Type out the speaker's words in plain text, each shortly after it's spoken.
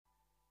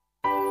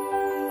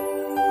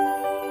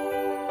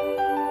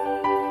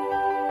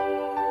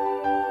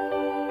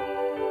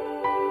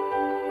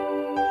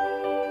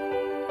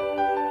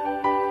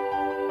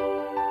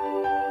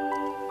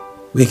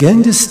We're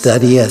going to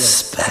study a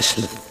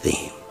special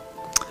theme,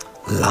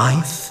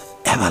 life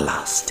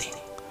everlasting,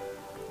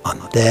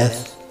 on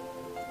death,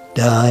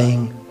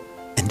 dying,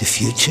 and the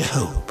future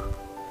hope.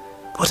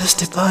 What does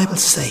the Bible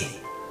say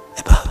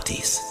about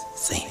these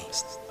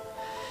things?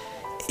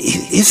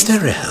 Is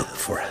there a hope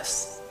for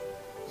us?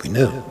 We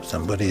know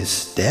somebody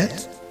is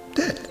dead.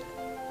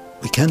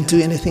 We can't do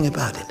anything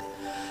about it.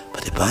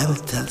 But the Bible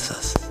tells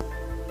us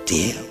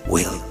there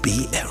will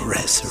be a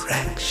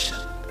resurrection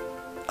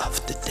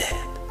of the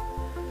dead.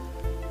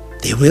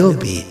 There will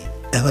be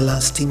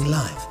everlasting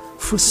life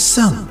for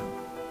some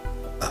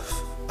of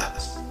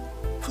us.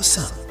 For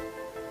some.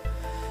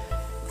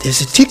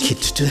 There's a ticket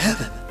to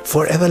heaven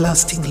for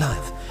everlasting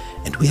life,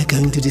 and we are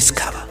going to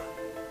discover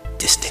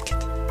this ticket.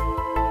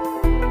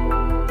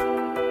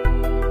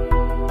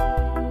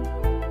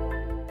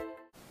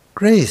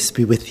 Grace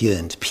be with you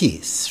and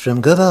peace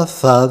from God our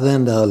Father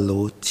and our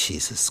Lord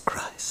Jesus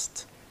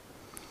Christ.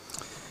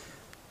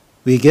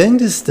 We're going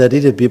to study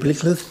the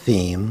biblical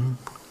theme,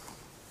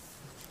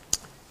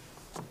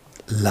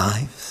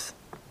 life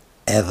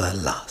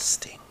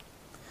everlasting,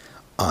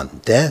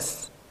 on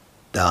death,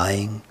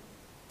 dying,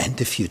 and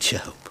the future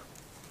hope.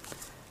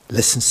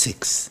 Lesson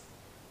 6,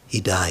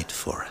 He died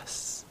for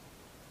us.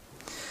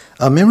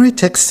 Our memory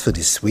text for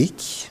this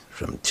week,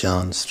 from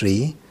John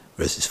 3,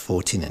 verses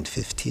 14 and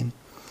 15.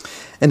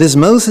 And as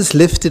Moses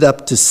lifted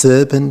up the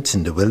serpent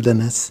in the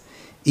wilderness,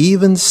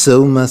 even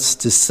so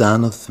must the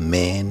Son of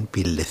Man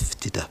be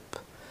lifted up,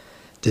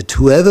 that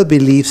whoever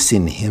believes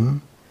in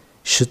him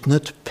should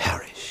not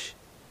perish,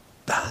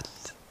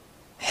 but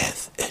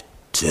have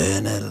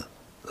eternal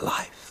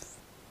life.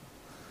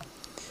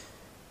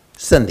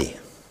 Sunday,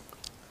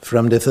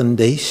 from the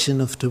foundation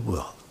of the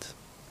world.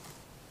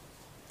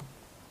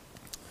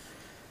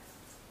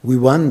 We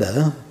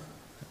wonder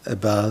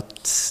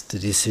about the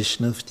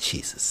decision of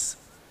Jesus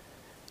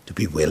to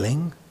be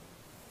willing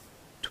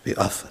to be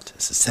offered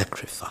as a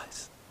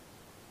sacrifice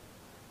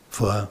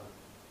for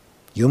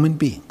human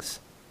beings,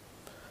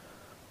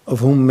 of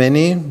whom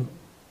many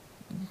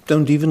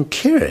don't even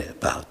care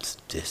about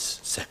this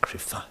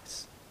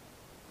sacrifice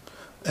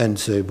and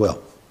say,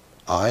 well,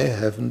 I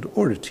haven't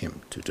ordered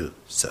him to do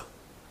so.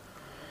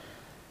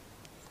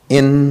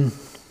 In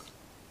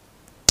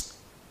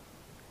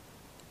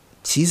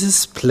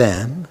Jesus'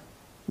 plan,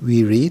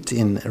 we read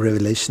in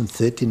Revelation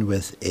 13,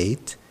 verse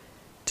 8,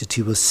 that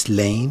he was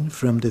slain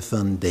from the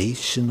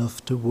foundation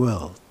of the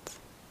world.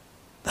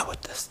 Now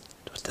what does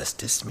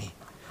this mean?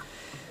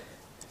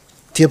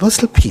 The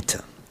Apostle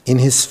Peter, in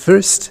his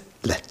first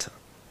letter,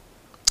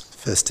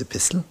 first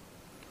epistle,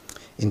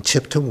 in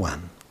chapter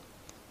 1,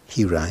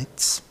 he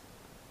writes,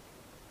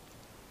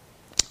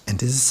 and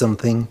this is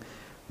something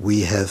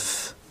we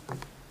have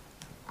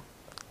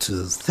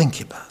to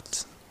think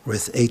about,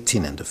 verse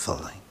 18 and the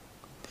following.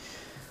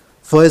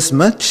 For as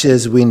much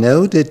as we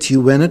know that you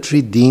were not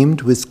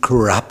redeemed with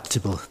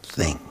corruptible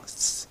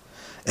things,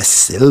 as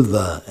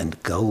silver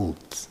and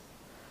gold,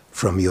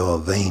 from your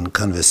vain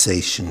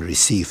conversation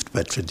received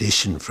by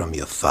tradition from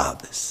your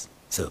fathers.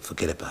 So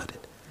forget about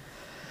it.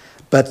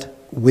 But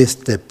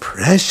with the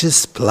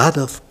precious blood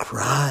of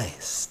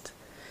Christ,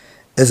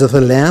 as of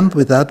a lamb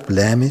without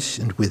blemish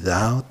and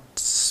without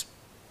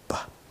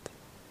spot,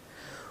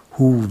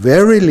 who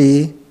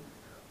verily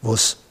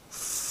was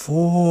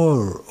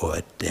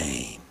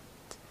foreordained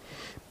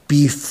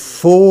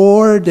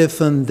before the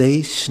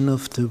foundation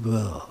of the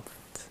world,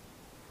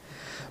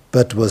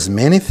 but was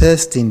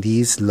manifest in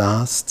these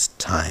last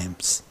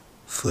times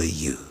for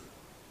you.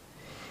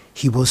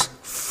 He was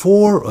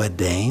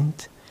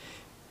foreordained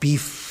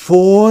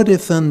before the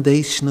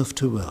foundation of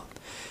the world.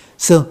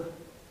 So,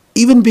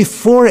 even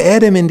before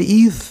Adam and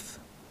Eve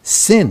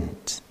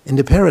sinned in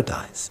the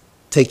paradise,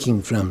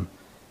 taking from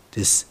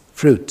this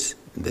fruit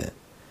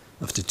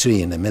of the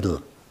tree in the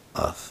middle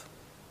of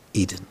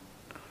Eden,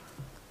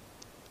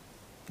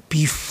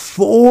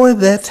 before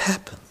that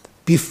happened,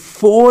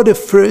 before the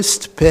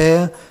first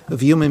pair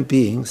of human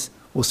beings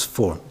was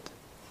formed,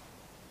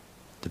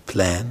 the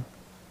plan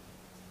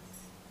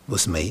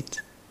was made,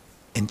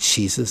 and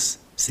Jesus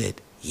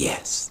said,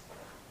 yes,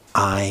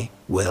 I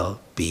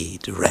will be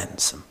the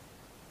ransom.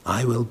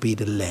 I will be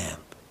the lamb,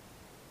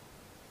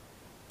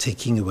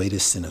 taking away the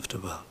sin of the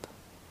world.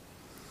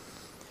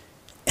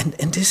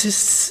 And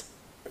this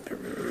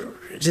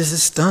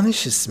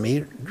astonishes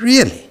me,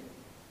 really.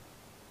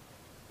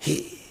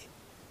 He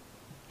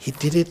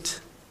did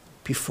it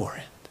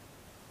beforehand.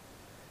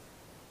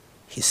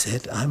 He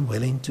said, I'm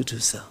willing to do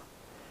so.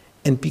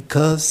 And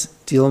because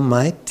the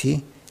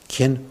Almighty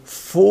can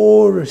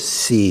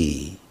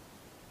foresee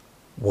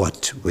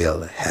what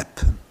will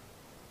happen,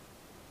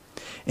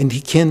 and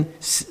he can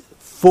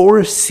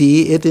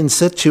foresee it in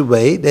such a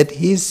way that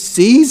he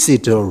sees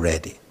it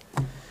already.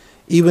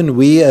 Even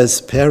we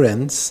as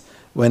parents,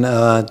 when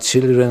our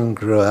children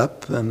grow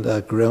up and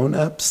are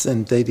grown-ups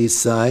and they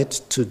decide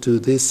to do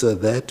this or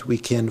that, we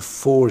can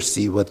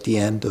foresee what the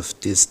end of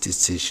this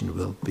decision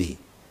will be.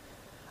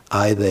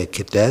 Either a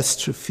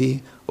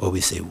catastrophe, or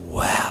we say,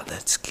 wow,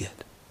 that's good.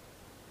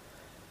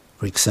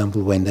 For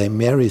example, when they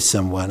marry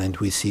someone and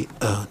we see,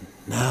 oh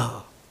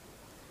No.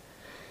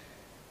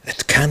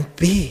 It can't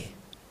be.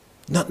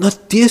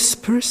 Not this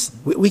person.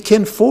 We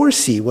can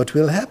foresee what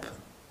will happen.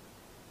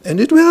 And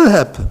it will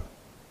happen.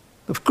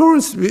 Of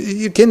course,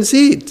 you can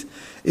see it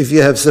if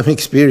you have some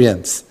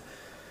experience.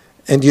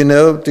 And you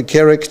know the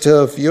character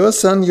of your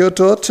son, your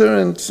daughter,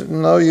 and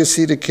now you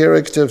see the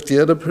character of the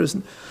other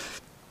person.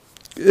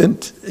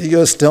 And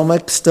your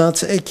stomach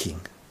starts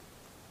aching.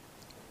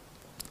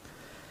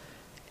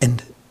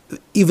 And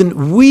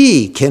even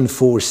we can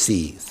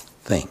foresee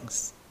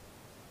things.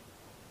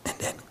 And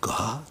then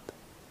God,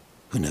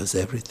 who knows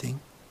everything,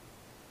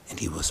 and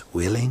he was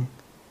willing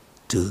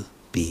to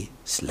be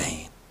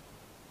slain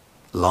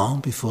long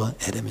before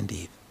Adam and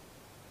Eve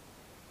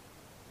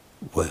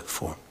were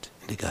formed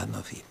in the Garden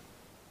of Eden.